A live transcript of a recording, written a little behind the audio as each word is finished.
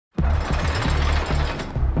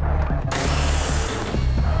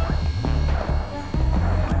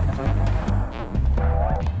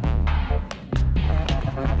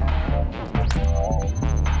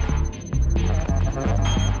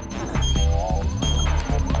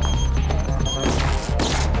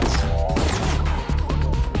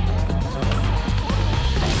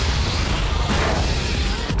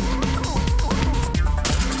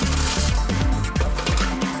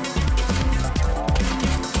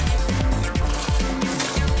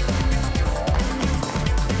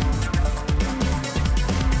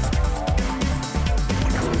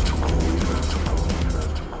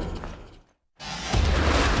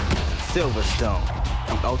Silverstone,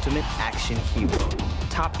 the ultimate action hero.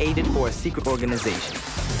 Top aided for a secret organization,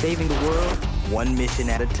 saving the world one mission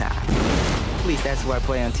at a time. At least that's who I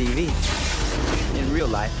play on TV. In real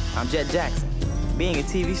life, I'm Jett Jackson. Being a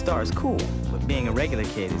TV star is cool, but being a regular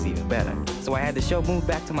kid is even better. So I had the show moved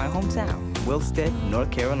back to my hometown, Wilstead,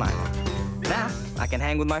 North Carolina. Now, I can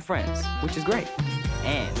hang with my friends, which is great.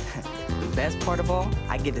 And the best part of all,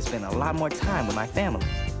 I get to spend a lot more time with my family.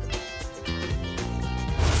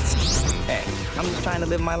 Hey, I'm just trying to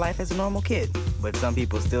live my life as a normal kid, but some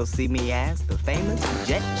people still see me as the famous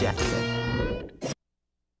Jett Jackson.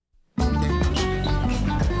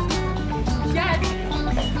 Jett!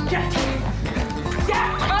 Jett!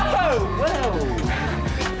 Jett! Oh! Whoa!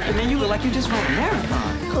 And then you look like you just ran a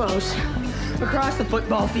marathon. Close. Across the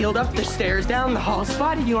football field, up the stairs, down the hall,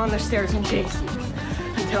 spotted you on the stairs and chased you.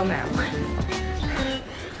 Until now.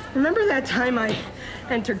 Remember that time I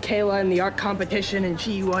entered Kayla in the art competition and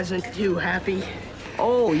she wasn't too happy?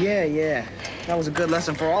 Oh, yeah. That was a good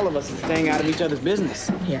lesson for all of us in staying out of each other's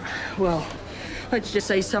business. Yeah, well, let's just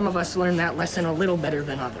say some of us learned that lesson a little better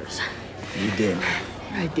than others. You did.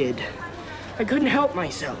 I did. I couldn't help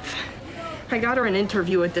myself. I got her an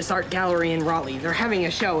interview at this art gallery in Raleigh. They're having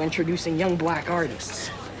a show introducing young black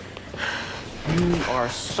artists. You are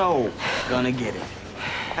so gonna get it.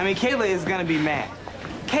 I mean, Kayla is gonna be mad.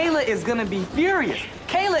 Kayla is gonna be furious.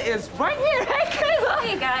 Kayla is right here. Hey, Kayla!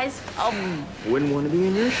 Hey, guys. Wouldn't want to be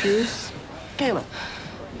in your shoes. Kayla,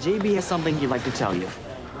 JB has something he'd like to tell you.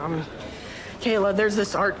 Kayla, there's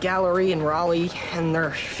this art gallery in Raleigh, and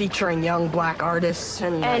they're featuring young black artists,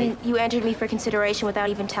 And you entered me for consideration without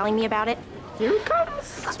even telling me about it? Here it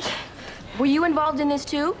comes. Were you involved in this,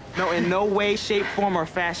 too? No, in no way, shape, form, or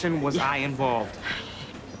fashion was I involved.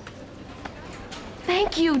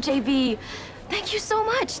 Thank you, JB. Thank you so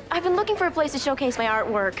much. I've been looking for a place to showcase my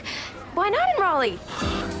artwork. Why not in Raleigh?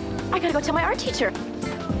 I gotta go tell my art teacher.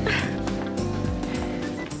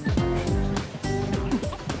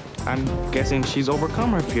 I'm guessing she's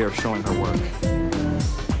overcome her fear of showing her work.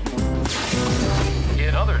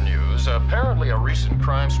 In other news, apparently a recent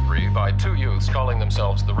crime spree by two youths calling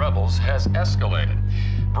themselves the Rebels has escalated.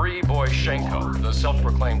 Bree Boyshenko, the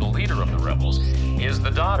self-proclaimed leader of the Rebels, is the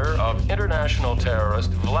daughter of international terrorist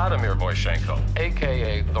Vladimir Boyshenko,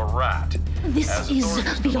 a.k.a. the Rat. This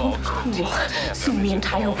is beyond cool. Soon the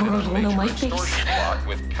entire world will know my face.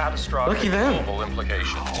 With catastrophic global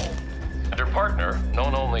implications. And her partner,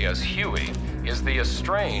 known only as Huey, is the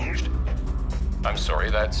estranged,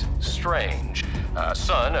 that's strange,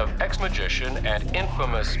 son of ex-magician and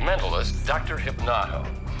infamous mentalist Dr. Hypnato.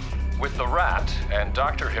 With the Rat and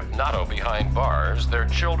Dr. Hypnato behind bars, their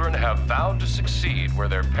children have vowed to succeed where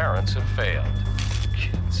their parents have failed.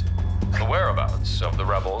 Kids. The whereabouts of the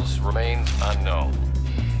Rebels remains unknown.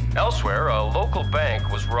 Elsewhere, a local bank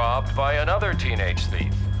was robbed by another teenage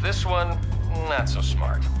thief. This one, not so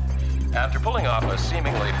smart. After pulling off a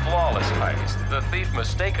seemingly flawless heist, the thief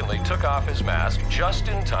mistakenly took off his mask just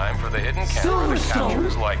in time for the hidden camera to capture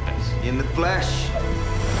his likeness. In the flesh.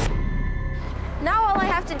 Now all I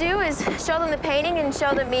have to do is show them the painting and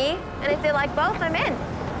show them me, and if they like both, I'm in.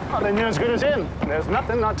 Well, then you're as good as in. There's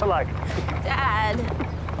nothing not to like. Dad,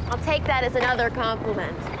 I'll take that as another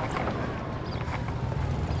compliment.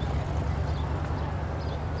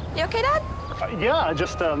 You okay, Dad? Yeah, I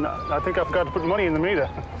think I forgot to put money in the meter.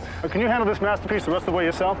 Can you handle this masterpiece the rest of the way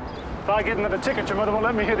yourself? If I get another ticket, your mother won't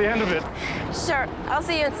let me hear the end of it. Sure, I'll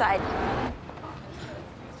see you inside.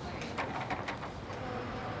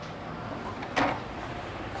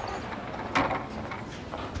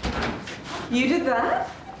 You did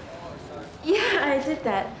that? Yeah, I did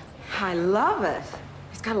that. I love it.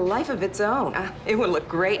 It's got a life of its own. It would look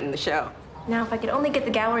great in the show. Now, if I could only get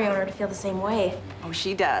the gallery owner to feel the same way. Oh,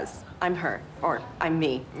 she does. I'm her. Or I'm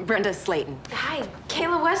me. Brenda Slayton. Hi,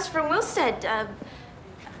 Kayla West from Wilstead.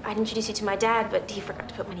 I'd introduce you to my dad, but he forgot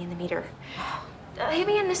to put money in the meter. Hit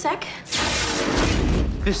me in a sec.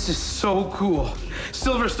 This is so cool.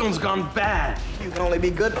 Silverstone's gone bad. You can only be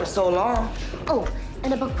good for so long. Oh,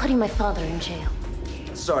 and about putting my father in jail.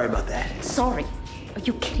 Sorry about that. Sorry? Are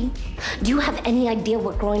you kidding? Do you have any idea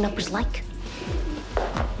what growing up was like?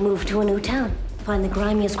 Move to a new town, find the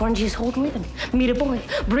grimiest, grungiest hole to live in, meet a boy,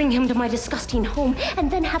 bring him to my disgusting home, and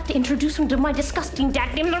then have to introduce him to my disgusting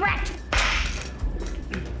dad named the Rat.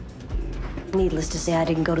 Needless to say, I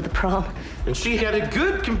didn't go to the prom. And she had it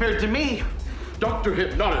good compared to me. Dr.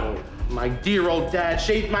 Hypnato, my dear old dad,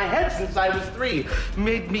 shaved my head since I was 3,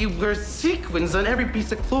 made me wear sequins on every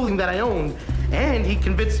piece of clothing that I owned, and he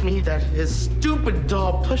convinced me that his stupid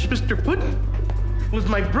doll plush Mr. Puddin was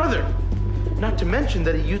my brother. Not to mention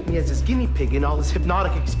that he used me as his guinea pig in all his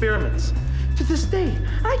hypnotic experiments. To this day,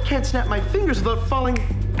 I can't snap my fingers without falling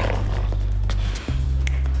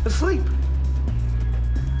asleep.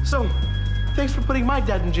 So, thanks for putting my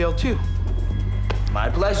dad in jail, too.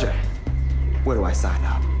 My pleasure. Where do I sign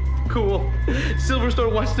up? Cool.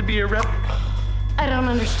 Silverstone wants to be a rep. I don't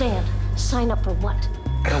understand. Sign up for what?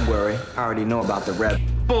 Don't worry, I already know about the rep.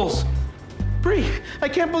 Bulls. Bree, I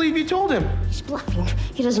can't believe you told him. He's bluffing.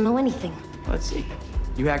 He doesn't know anything. Let's see.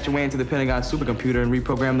 You hacked your way into the Pentagon supercomputer and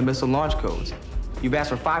reprogrammed the missile launch codes. You've asked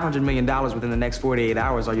for $500 million within the next 48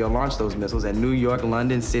 hours or you'll launch those missiles at New York,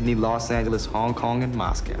 London, Sydney, Los Angeles, Hong Kong, and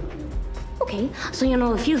Moscow. Okay, so you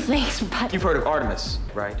know a few things, but... You've heard of Artemis,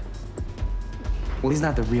 right? Well, he's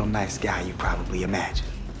not the real nice guy you probably imagine.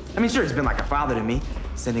 I mean, sure, he's been like a father to me,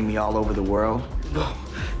 sending me all over the world. Whoa,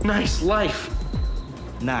 nice life.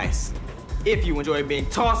 Nice. If you enjoy being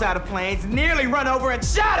tossed out of planes, nearly run over and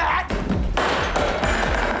shot at!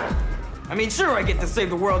 I mean, sure, I get to save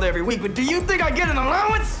the world every week, but do you think I get an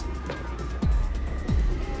allowance?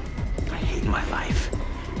 I hate my life.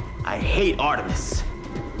 I hate Artemis.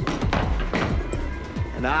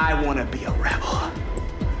 And I want to be a rebel.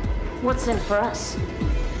 What's in for us?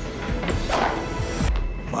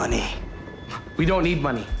 Money. We don't need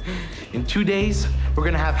money. In 2 days, we're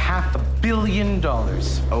gonna have $500 million.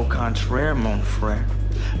 Au contraire, mon frère.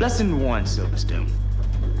 Lesson 1, Silverstone.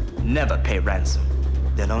 Never pay ransom.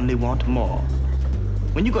 They'll only want more.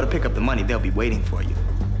 When you go to pick up the money, they'll be waiting for you.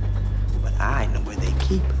 But I know where they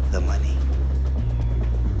keep the money.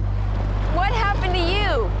 What happened to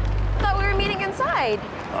you? I thought we were meeting inside.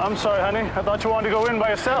 I'm sorry, honey. I thought you wanted to go in by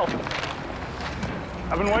yourself.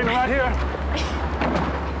 I've been waiting right here.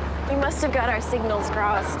 We must have got our signals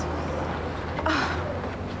crossed.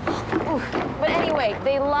 Ooh. But anyway,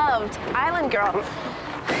 they loved Island Girl.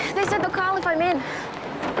 They said they'll call if I'm in.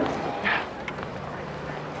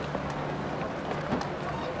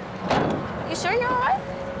 You sure you're all right?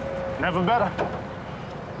 Never better.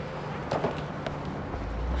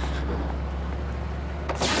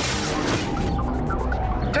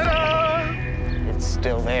 Ta-da! It's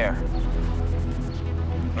still there.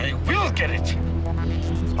 I will get it.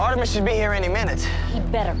 Artemis should be here any minute. He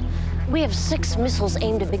better. We have 6 missiles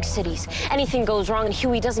aimed at big cities. Anything goes wrong and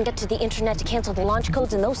Huey doesn't get to the internet to cancel the launch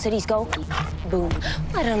codes and those cities go boom.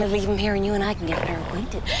 Why don't I leave him here and you and I can get better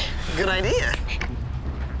acquainted? Good idea.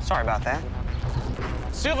 Sorry about that.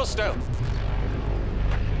 Silverstone.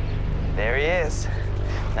 There he is.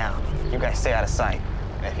 Now, you guys stay out of sight.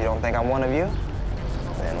 And if you don't think I'm one of you,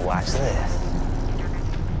 then watch this.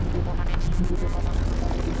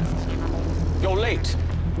 You're late.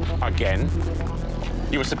 Again.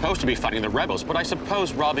 You were supposed to be fighting the rebels, but I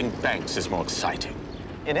suppose robbing banks is more exciting.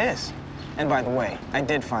 It is. And by the way, I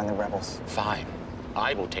did find the rebels. Fine.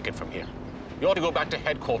 I will take it from here. You ought to go back to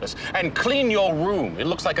headquarters and clean your room. It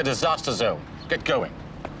looks like a disaster zone. Get going.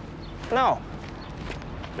 No.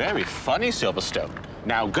 Very funny, Silverstone.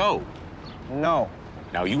 Now go. No.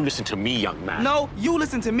 Now you listen to me, young man. No, you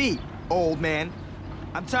listen to me, old man.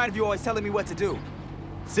 I'm tired of you always telling me what to do.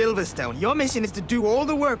 Silverstone, your mission is to do all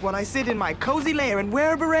the work while I sit in my cozy lair and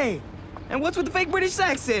wear a beret. And what's with the fake British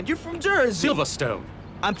accent? You're from Jersey. Silverstone.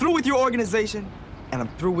 I'm through with your organization, and I'm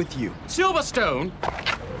through with you. Silverstone?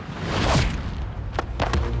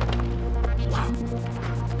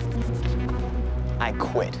 I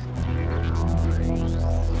quit.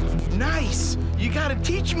 Nice. You gotta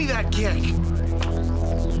teach me that kick.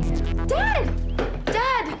 Dad!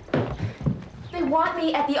 Dad! They want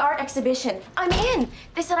me at the art exhibition. I'm in.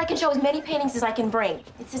 They said I can show as many paintings as I can bring.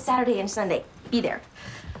 It's this Saturday and Sunday. Be there.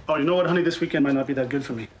 Oh, you know what, honey? This weekend might not be that good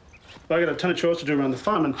for me. But I got a ton of chores to do around the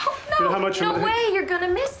farm, and Oh, no, you know how much no way you're gonna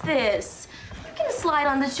miss this. You can slide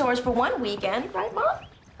on the shores for one weekend, right, Mom?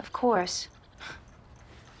 Of course.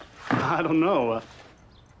 I don't know.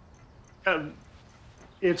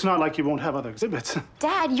 It's not like you won't have other exhibits.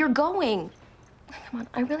 Dad, you're going. Come on,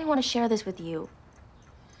 I really want to share this with you.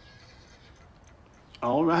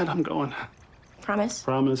 All right, I'm going. Promise?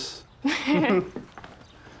 Promise. And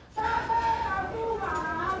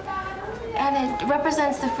it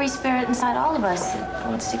represents the free spirit inside all of us that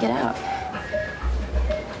wants to get out.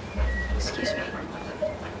 Excuse me.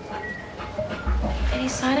 Any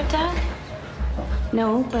sign of Dad?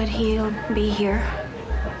 No, but he'll be here.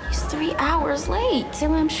 He's 3 hours late.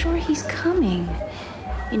 So I'm sure he's coming.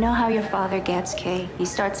 You know how your father gets, Kay. He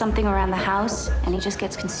starts something around the house, and he just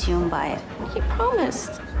gets consumed by it. He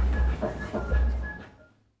promised.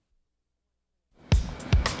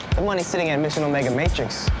 The money's sitting at Mission Omega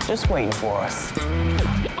Matrix, just waiting for us.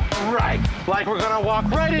 Right. Like we're gonna walk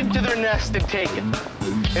right into their nest and take it.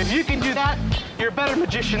 If you can do that, you're a better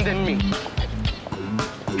magician than me.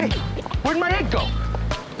 Hey, where'd my egg go?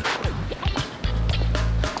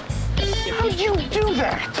 would you do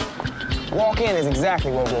that? Walk in is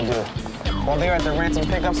exactly what we'll do. While they're at the ransom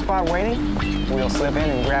pickup spot waiting, we'll slip in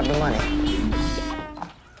and grab the money.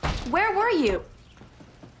 Where were you?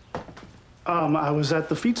 I was at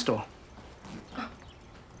the feed store.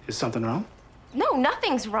 Is something wrong? No,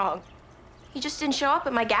 nothing's wrong. You just didn't show up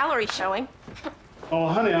at my gallery showing. Oh,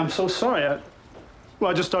 honey, I'm so sorry.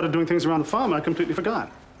 I just started doing things around the farm. I completely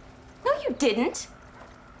forgot. No, you didn't.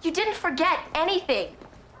 You didn't forget anything.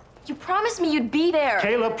 You promised me you'd be there.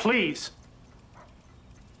 Kayla, please.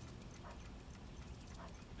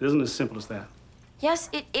 It isn't as simple as that. Yes,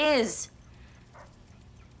 it is.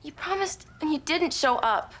 You promised and you didn't show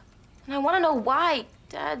up. And I want to know why,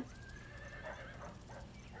 Dad.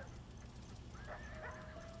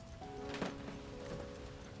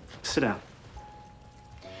 Sit down.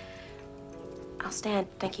 I'll stand,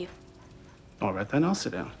 thank you. All right, then I'll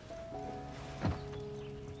sit down.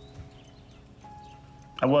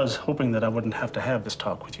 I was hoping that I wouldn't have to have this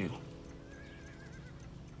talk with you.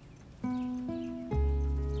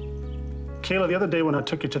 Kayla, the other day when I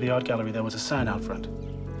took you to the art gallery, there was a sign out front.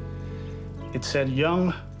 It said,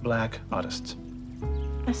 Young Black Artists.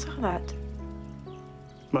 I saw that.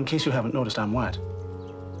 But in case you haven't noticed, I'm white.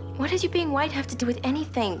 What does you being white have to do with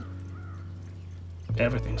anything?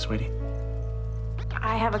 Everything, sweetie.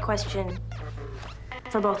 I have a question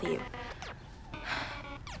for both of you.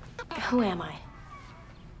 Who am I?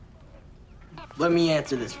 Let me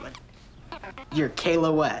answer this one. You're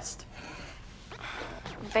Kayla West.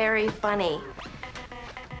 Very funny.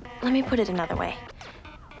 Let me put it another way.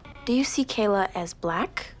 Do you see Kayla as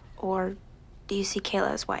black, or do you see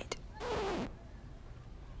Kayla as white?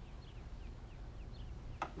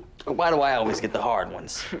 Why do I always get the hard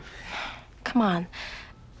ones? Come on.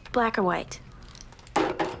 Black or white?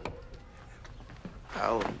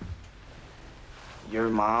 Oh, your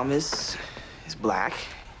mom is black,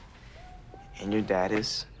 and your dad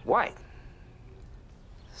is white.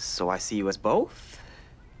 So I see you as both?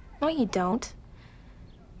 No, you don't.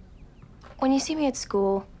 When you see me at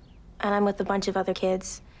school, and I'm with a bunch of other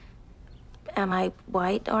kids, am I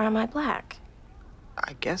white or am I black?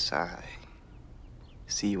 I guess I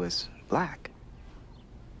see you as black.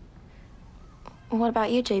 What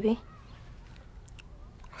about you, JB?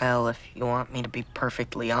 Well, if you want me to be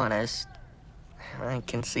perfectly honest, I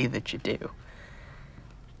can see that you do.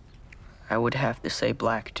 I would have to say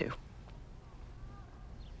black, too.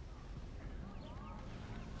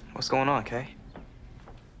 What's going on, Kay?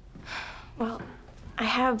 Well, I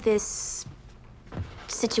have this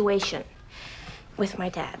situation with my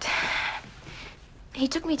dad. He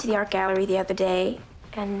took me to the art gallery the other day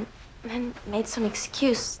and then made some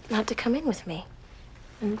excuse not to come in with me.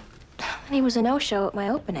 And then he was a no-show at my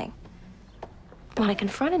opening. When I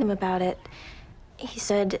confronted him about it, he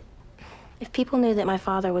said if people knew that my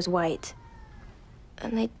father was white,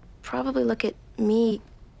 then they'd probably look at me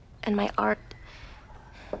and my art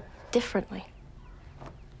differently.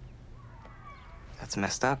 That's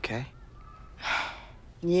messed up, Kay.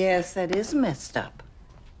 Yes, that is messed up.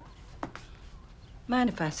 Mind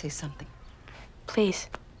if I say something? Please.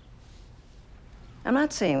 I'm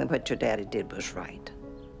not saying that what your daddy did was right,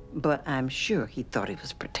 but I'm sure he thought he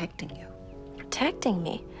was protecting you. Protecting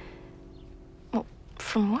me? Well,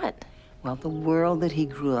 from what? Well, the world that he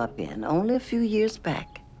grew up in only a few years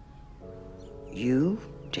back. You,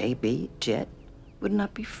 JB, Jett, would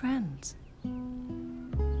not be friends.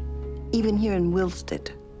 Even here in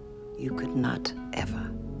Wilstead, you could not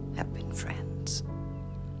ever have been friends.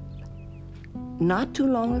 Not too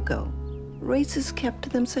long ago, races kept to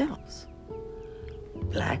themselves.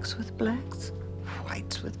 Blacks with blacks,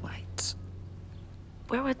 whites with whites.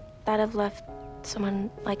 Where would that have left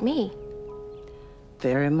someone like me?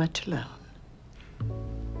 Very much alone.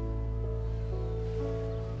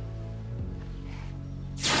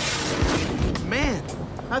 Man,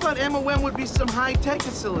 I thought MOM would be some high-tech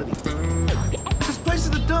facility. This place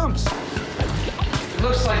is the dumps. It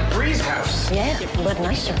looks like Bree's house. Yeah, but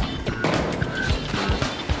nicer.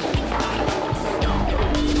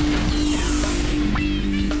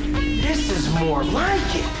 This is more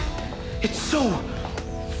like it. It's so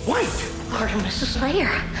white. Artemis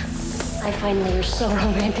Slayer. I find layers so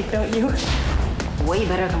romantic, don't you? Way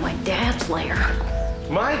better than my dad's layer.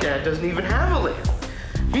 My dad doesn't even have a layer.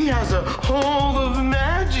 He has a hole of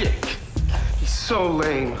magic. He's so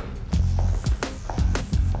lame.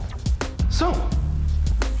 So,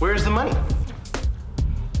 where's the money?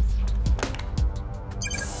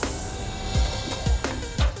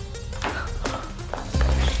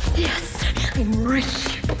 Yes, I'm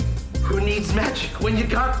rich. Who needs magic when you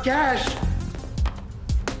got cash?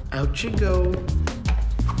 Out you go.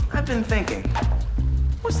 I've been thinking,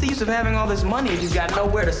 what What's the use of having all this money if you've got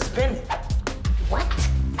nowhere to spend it? What?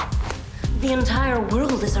 The entire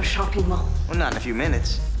world is our shopping mall. Well, not in a few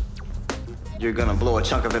minutes. You're gonna blow a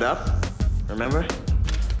chunk of it up, remember?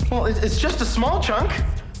 Well, it's just a small chunk.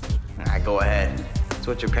 Go ahead. It's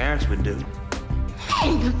what your parents would do.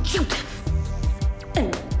 You're cute.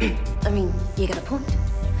 And, I mean, you got a point.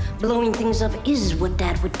 Blowing things up is what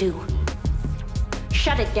Dad would do.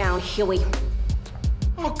 Shut it down, Huey.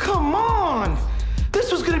 Oh, come on! This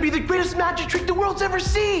was gonna be the greatest magic trick the world's ever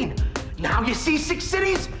seen! Now you see 6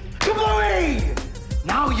 cities? Kablooey!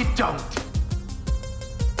 Now you don't.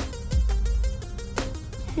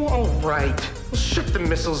 All right, we'll shut the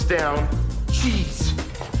missiles down. Jeez,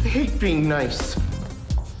 I hate being nice.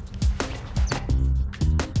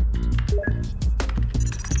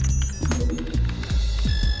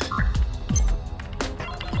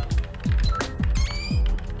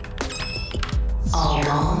 All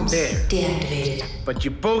bombs There. deactivated. But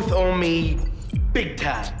you both owe me big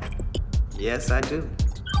time. Yes, I do.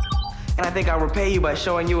 And I think I'll repay you by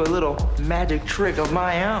showing you a little magic trick of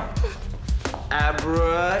my own.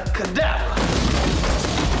 Abracadabra.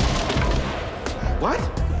 What?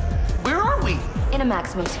 Where are we? In a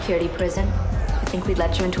maximum security prison. I think we'd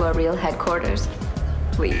let you into our real headquarters.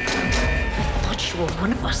 Please. I thought you were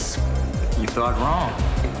one of us. You thought wrong.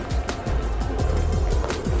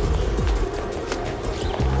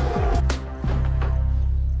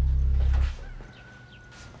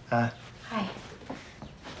 Hi.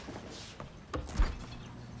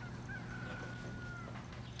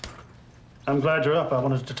 I'm glad you're up. I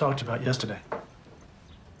wanted to talk to you about yesterday.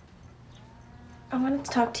 I wanted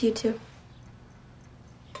to talk to you too.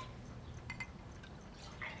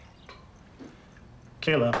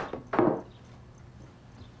 Kayla,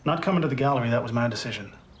 not coming to the gallery, that was my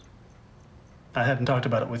decision. I hadn't talked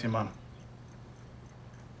about it with your mom.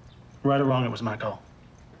 Right or wrong, it was my call.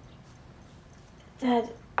 Dad,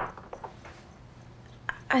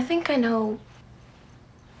 I think I know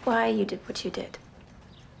why you did what you did.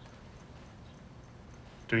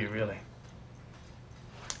 Do you really?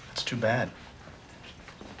 It's too bad.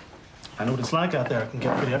 I know what it's like out there. It can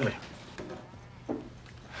get pretty ugly.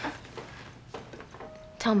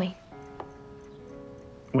 Tell me.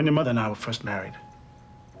 When your mother and I were first married,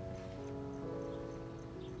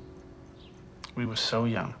 we were so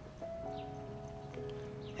young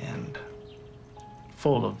and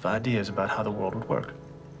full of ideas about how the world would work.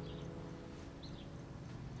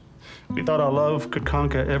 We thought our love could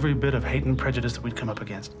conquer every bit of hate and prejudice that we'd come up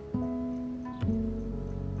against.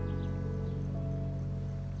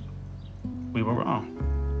 We were wrong.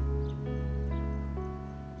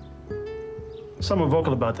 Some were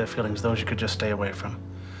vocal about their feelings, those you could just stay away from.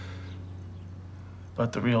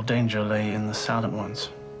 But the real danger lay in the silent ones.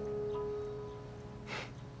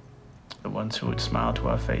 The ones who would smile to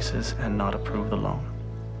our faces and not approve the loan.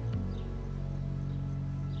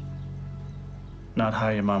 Not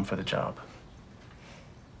hire your mom for the job.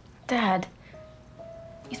 Dad,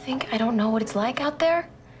 you think I don't know what it's like out there?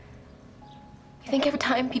 You think every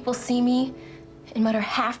time people see me and mutter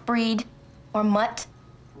half-breed or mutt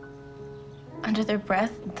under their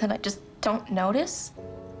breath that I just don't notice?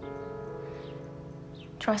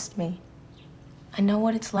 Trust me, I know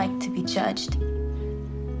what it's like to be judged,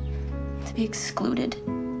 to be excluded.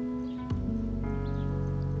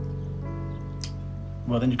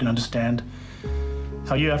 Well, then you can understand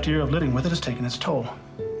how year after year of living with it has taken its toll.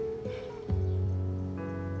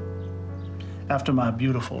 After my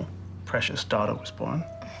beautiful, precious daughter was born,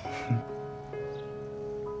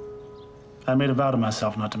 I made a vow to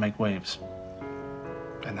myself not to make waves.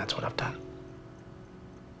 And that's what I've done.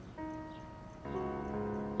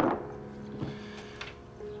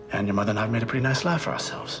 And your mother and I have made a pretty nice life for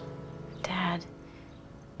ourselves. Dad,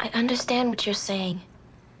 I understand what you're saying,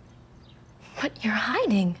 but you're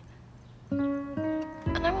hiding.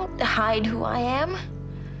 And I won't hide who I am.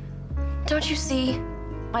 Don't you see?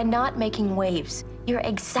 By not making waves, you're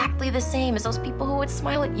exactly the same as those people who would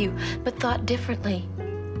smile at you, but thought differently.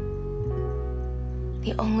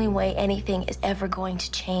 The only way anything is ever going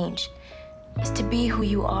to change is to be who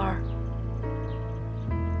you are.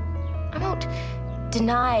 I won't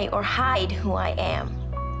deny or hide who I am.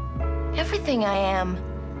 Everything I am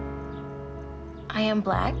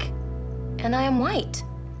black and I am white.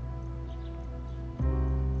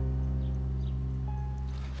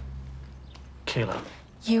 Kayla.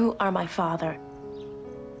 You are my father.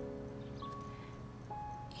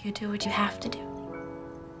 You do what you have to do.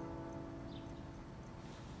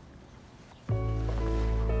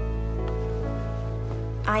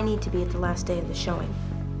 I need to be at the last day of the showing.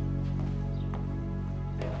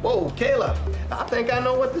 Whoa, Kayla, I think I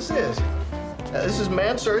know what this is. This is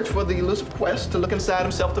man's search for the elusive quest to look inside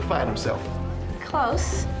himself to find himself.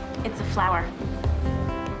 Close. It's a flower.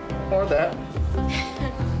 Or that.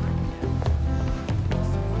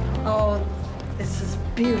 Oh, this is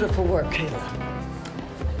beautiful work, Kayla.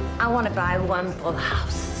 I want to buy one for the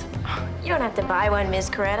house. You don't have to buy one, Miss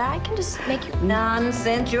Coretta. I can just make you...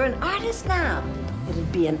 Nonsense. You're an artist now.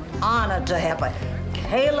 It'd be an honor to have a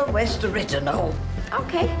Kayla West original.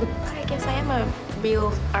 Okay. I guess I am a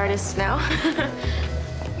real artist now.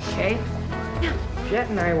 Okay. Jett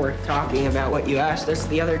and I were talking about what you asked us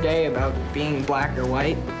the other day about being black or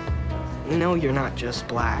white. You know you're not just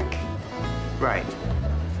black. Right.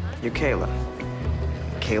 You're Kayla.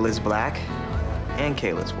 Kayla's black and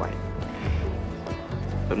Kayla's white.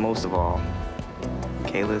 But most of all,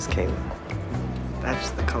 Kayla's Kayla.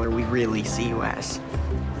 That's the color we really see you as.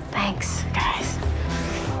 Thanks, guys.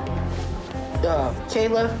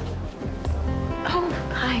 Kayla? Oh,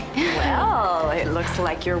 hi. Well, it looks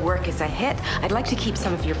like your work is a hit. I'd like to keep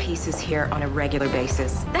some of your pieces here on a regular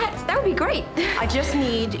basis. That would be great. I just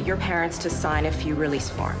need your parents to sign a few release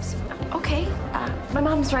forms. Okay. My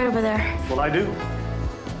mom's right over there. Well, I do.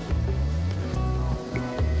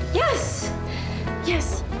 Yes!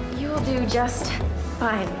 Yes, you will do just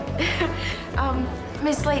fine.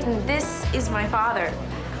 Miss Slayton, this is my father.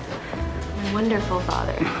 My wonderful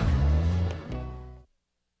father.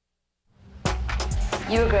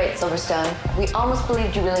 You were great, Silverstone. We almost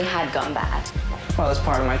believed you really had gone bad. Well, it's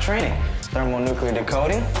part of my training. Thermonuclear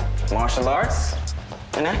decoding, martial arts,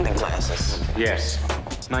 and acting classes. Yes.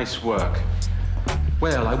 Nice work.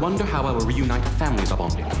 Well, I wonder how our reunited families are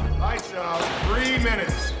bonding. Lights out. 3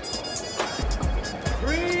 minutes.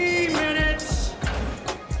 3 minutes.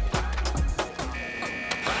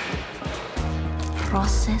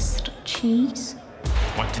 Processed cheese?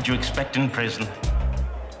 What did you expect in prison?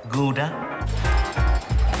 Gouda?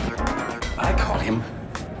 I call him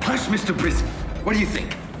Push Mr. Prison. What do you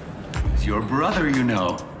think? He's your brother, you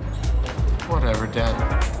know. Whatever, Dad.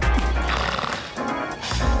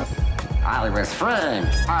 Hollywood's frame.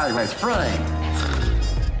 Hollywood's frame.